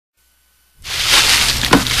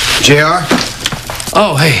JR?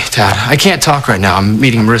 Oh, hey, Dad. I can't talk right now. I'm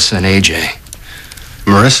meeting Marissa and AJ.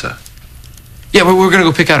 Marissa? Yeah, we're going to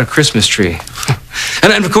go pick out a Christmas tree.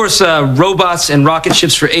 and of course, robots and rocket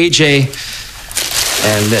ships for AJ.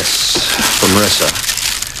 And this for Marissa.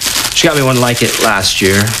 She got me one like it last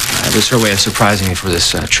year. It was her way of surprising me for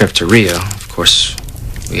this trip to Rio. Of course,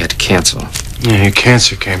 we had to cancel. Yeah, your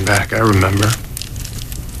cancer came back. I remember.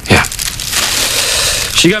 Yeah.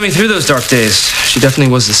 She got me through those dark days. She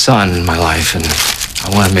definitely was the sun in my life, and I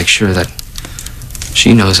want to make sure that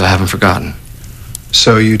she knows I haven't forgotten.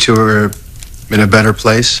 So you two are in a better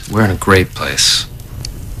place? We're in a great place.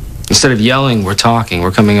 Instead of yelling, we're talking.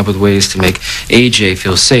 We're coming up with ways to make AJ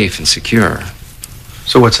feel safe and secure.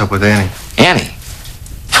 So what's up with Annie? Annie?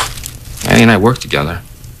 Annie and I work together.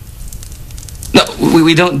 No,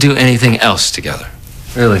 we don't do anything else together.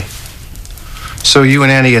 Really? So you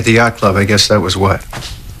and Annie at the yacht club, I guess that was what?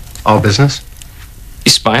 All business?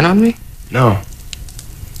 You spying on me? No.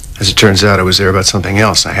 As it turns out, I was there about something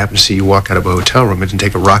else. I happened to see you walk out of a hotel room. It didn't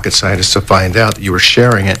take a rocket scientist to find out that you were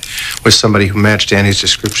sharing it with somebody who matched Annie's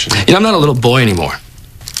description. You know, I'm not a little boy anymore.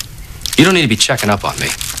 You don't need to be checking up on me.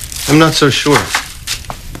 I'm not so sure.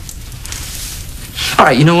 All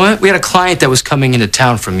right, you know what? We had a client that was coming into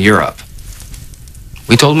town from Europe.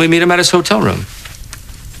 We told him we'd meet him at his hotel room.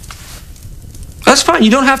 That's fine.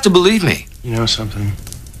 You don't have to believe me. You know something?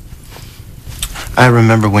 I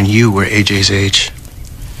remember when you were AJ's age.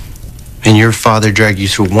 And your father dragged you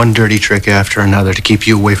through one dirty trick after another to keep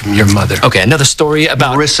you away from your mother. Okay, another story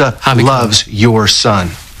about... Marissa loves your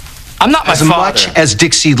son. I'm not my father. As much as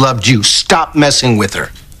Dixie loved you. Stop messing with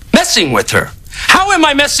her. Messing with her? How am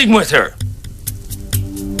I messing with her?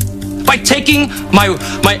 By taking my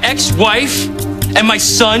ex-wife and my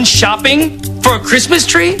son shopping for a Christmas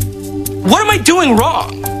tree? What am I doing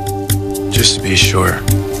wrong? Just to be sure.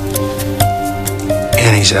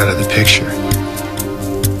 Annie's out of the picture.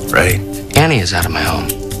 Right? Annie is out of my home.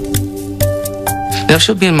 Now, if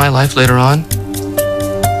she'll be in my life later on, I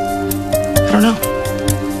don't know.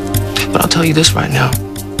 But I'll tell you this right now.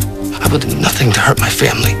 I will do nothing to hurt my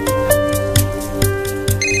family.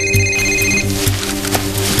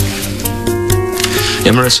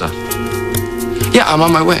 Yeah, Marissa. Yeah, I'm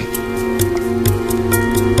on my way.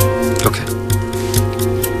 Okay.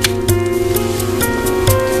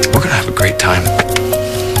 We're gonna have a great time.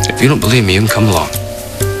 If you don't believe me, you can come along.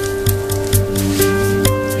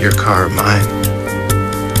 Your car or mine?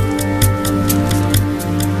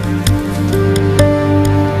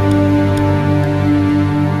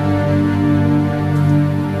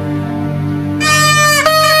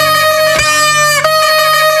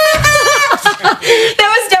 That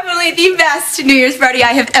was definitely the best New Year's party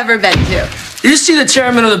I have ever been to. Did you see the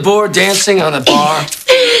chairman of the board dancing on the bar?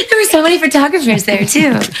 There were so many photographers there,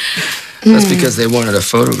 too. That's because they wanted a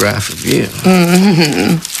photograph of you.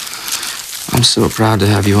 I'm so proud to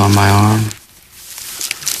have you on my arm.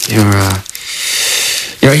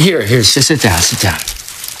 You're here. Sit down.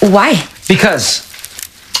 Why? Because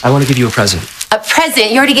I want to give you a present. A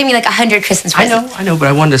present? You already gave me like 100 Christmas presents. I know, but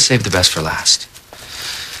I wanted to save the best for last.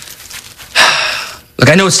 Look,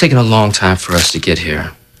 I know it's taken a long time for us to get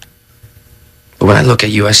here. But when I look at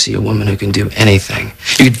you, I see a woman who can do anything.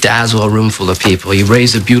 You can dazzle a room full of people. You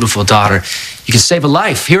raise a beautiful daughter. You can save a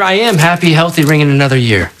life. Here I am, happy, healthy, ringing another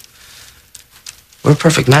year. We're a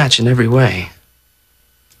perfect match in every way.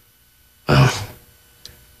 Well,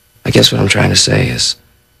 I guess what I'm trying to say is,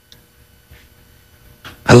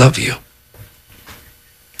 I love you.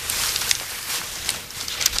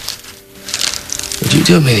 Would you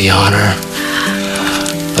do me the honor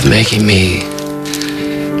of making me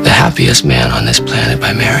the happiest man on this planet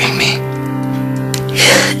by marrying me?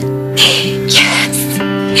 Yes.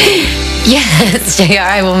 Yes, JR,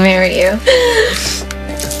 I will marry you.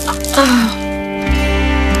 Oh.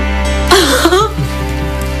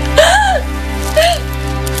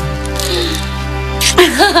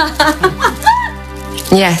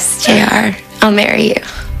 Yes, JR, I'll marry you.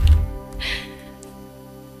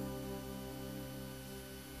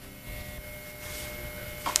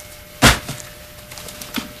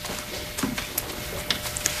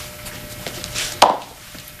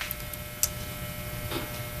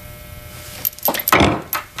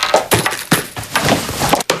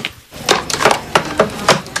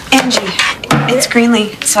 It's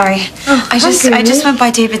Greenlee. Sorry. Oh, I just went by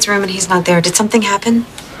David's room and he's not there. Did something happen?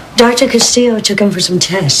 Dr. Castillo took him for some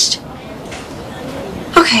tests.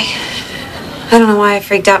 Okay. I don't know why I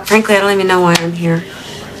freaked out. Frankly, I don't even know why I'm here.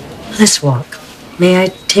 Let's walk. May I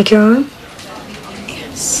take your arm?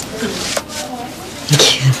 Yes.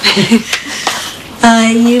 Thank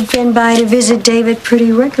you. You've been by to visit David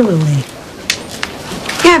pretty regularly.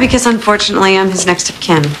 Yeah, because unfortunately I'm his next of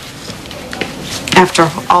kin. After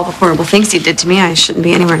all the horrible things he did to me, I shouldn't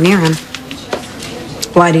be anywhere near him.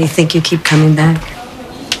 Why do you think you keep coming back?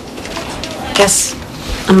 Guess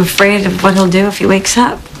I'm afraid of what he'll do if he wakes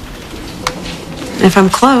up. And if I'm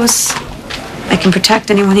close, I can protect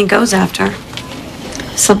anyone he goes after.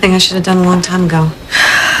 Something I should have done a long time ago.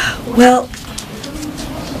 Well,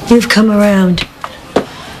 you've come around.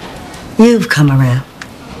 You've come around.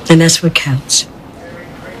 And that's what counts.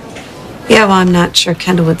 Yeah, well, I'm not sure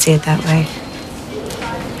Kendall would see it that way.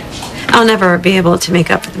 I'll never be able to make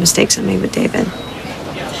up for the mistakes I made with David.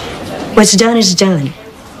 What's done is done.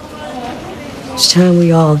 It's time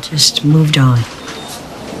we all just moved on.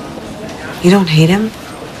 You don't hate him?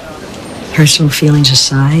 Personal feelings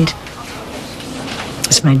aside,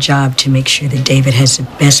 it's my job to make sure that David has the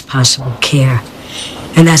best possible care.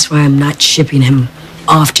 And that's why I'm not shipping him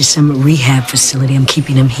off to some rehab facility. I'm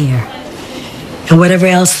keeping him here. And whatever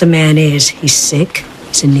else the man is, he's sick,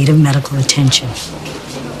 he's in need of medical attention.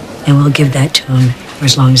 And we'll give that to him for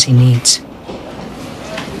as long as he needs.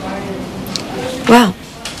 Well,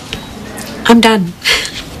 I'm done.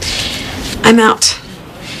 I'm out.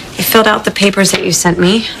 I filled out the papers that you sent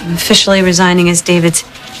me. I'm officially resigning as David's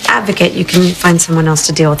advocate. You can find someone else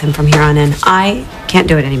to deal with him from here on in. I can't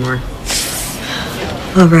do it anymore.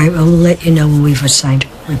 All right, well, we'll let you know when we've assigned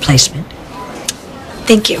a replacement.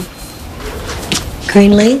 Thank you.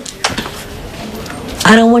 Greenlee,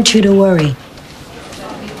 I don't want you to worry.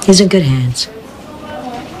 He's in good hands.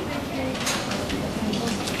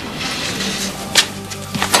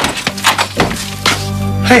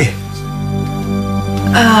 Hey.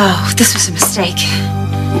 Oh, this was a mistake.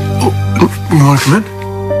 You want to come in?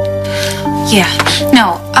 Yeah.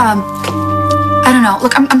 No, I don't know.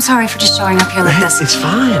 Look, I'm sorry for just showing up here like this. It's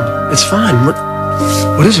fine. It's fine.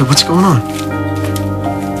 What is it? What's going on?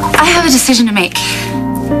 I have a decision to make.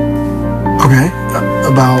 Okay.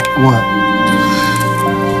 About what?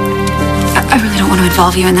 I really don't want to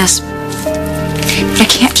involve you in this. But I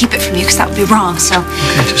can't keep it from you because that would be wrong, so...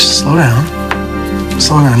 Okay, just slow down.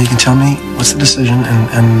 Slow down. You can tell me what's the decision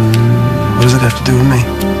and what does it have to do with me?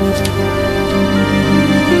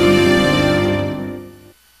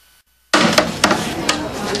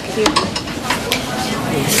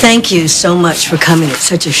 Thank you so much for coming at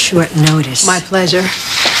such a short notice. My pleasure.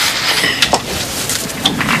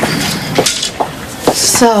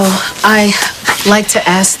 So, I like to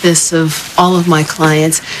ask this of all of my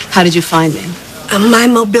clients. How did you find me? My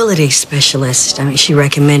mobility specialist. She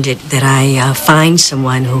recommended that I find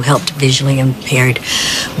someone who helped visually impaired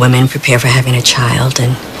women prepare for having a child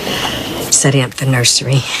and setting up the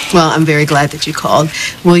nursery. Well, I'm very glad that you called.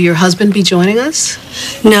 Will your husband be joining us?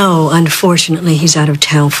 No, unfortunately, he's out of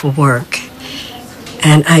town for work.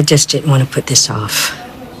 And I just didn't want to put this off.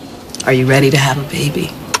 Are you ready to have a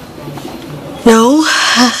baby? No.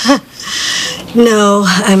 No,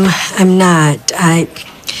 I'm not.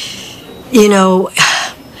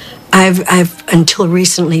 I've until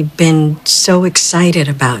recently been so excited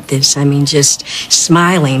about this. I mean, just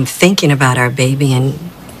smiling, thinking about our baby and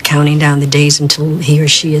counting down the days until he or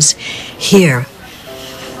she is here.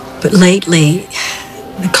 But lately,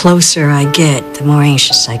 the closer I get, the more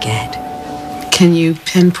anxious I get. Can you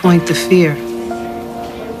pinpoint the fear?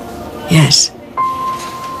 Yes.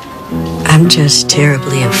 I'm just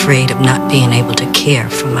terribly afraid of not being able to care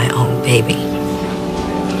for my own baby.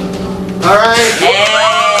 All right.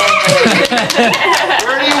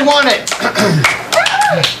 Where do you want it?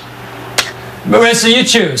 Marissa, you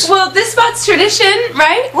choose. Well, this spot's tradition,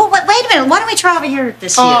 right? Well, wait a minute. Why don't we try over here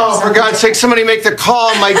this year? Oh, for God's sake, somebody make the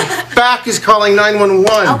call. My back is calling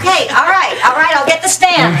 911. Okay, all right. I'll get the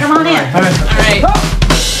stand. Come on in. All right.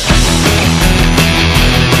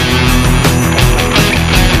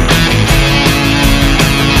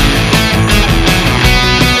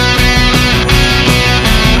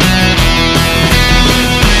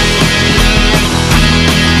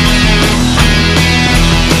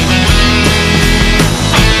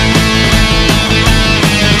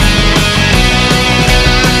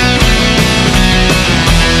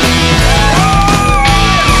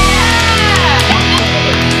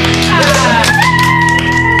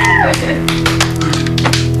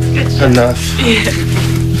 Enough.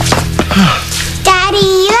 Daddy,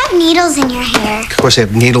 you have needles in your hair. Of course I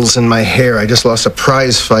have needles in my hair. I just lost a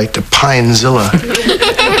prize fight to Pinezilla.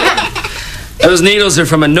 Those needles are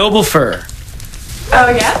from a noble fir. Oh,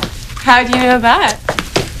 yeah? How do you know that?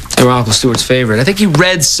 They were Uncle Stuart's favorite. I think he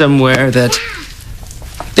read somewhere that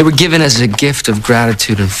they were given as a gift of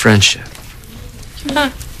gratitude and friendship. Huh.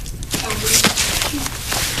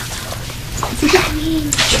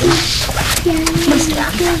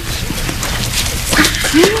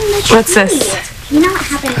 What's this?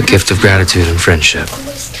 A gift of gratitude and friendship.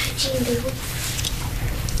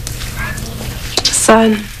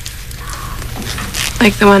 Son.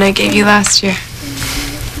 Like the one I gave you last year.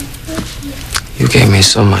 You gave me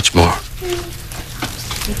so much more.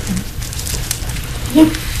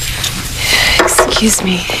 Excuse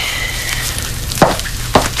me.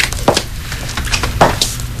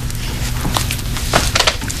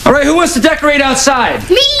 All right, who wants to decorate outside?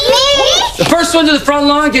 Me! The first one to the front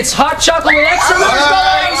lawn gets hot chocolate with extra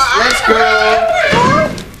marshmallows. Let's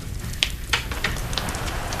go.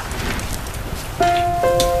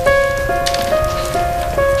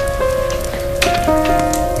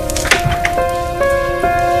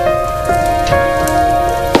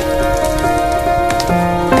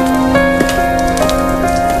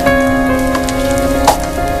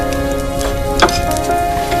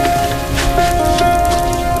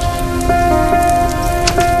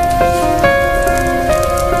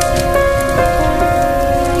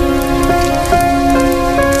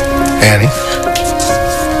 Annie?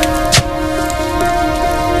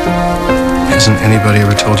 Hasn't anybody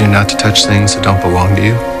ever told you not to touch things that don't belong to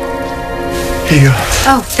you? Here you go.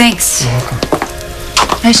 Oh, thanks. You're welcome.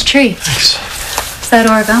 Nice tree. Thanks. Is that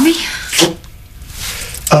origami?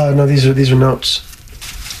 No, these are notes.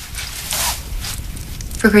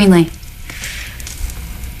 For Greenlee.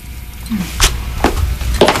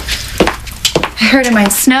 I heard it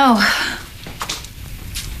might snow.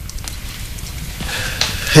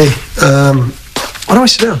 Hey, why don't we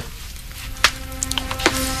sit down?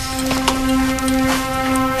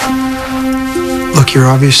 Look, you're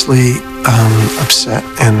obviously upset,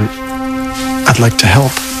 and I'd like to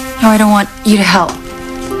help. No, I don't want you to help.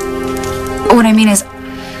 What I mean is,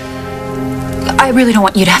 I really don't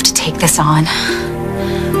want you to have to take this on.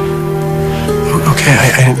 Okay,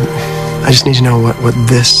 I just need to know what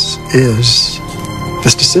this is,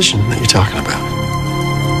 this decision that you're talking about.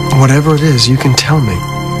 Whatever it is, you can tell me.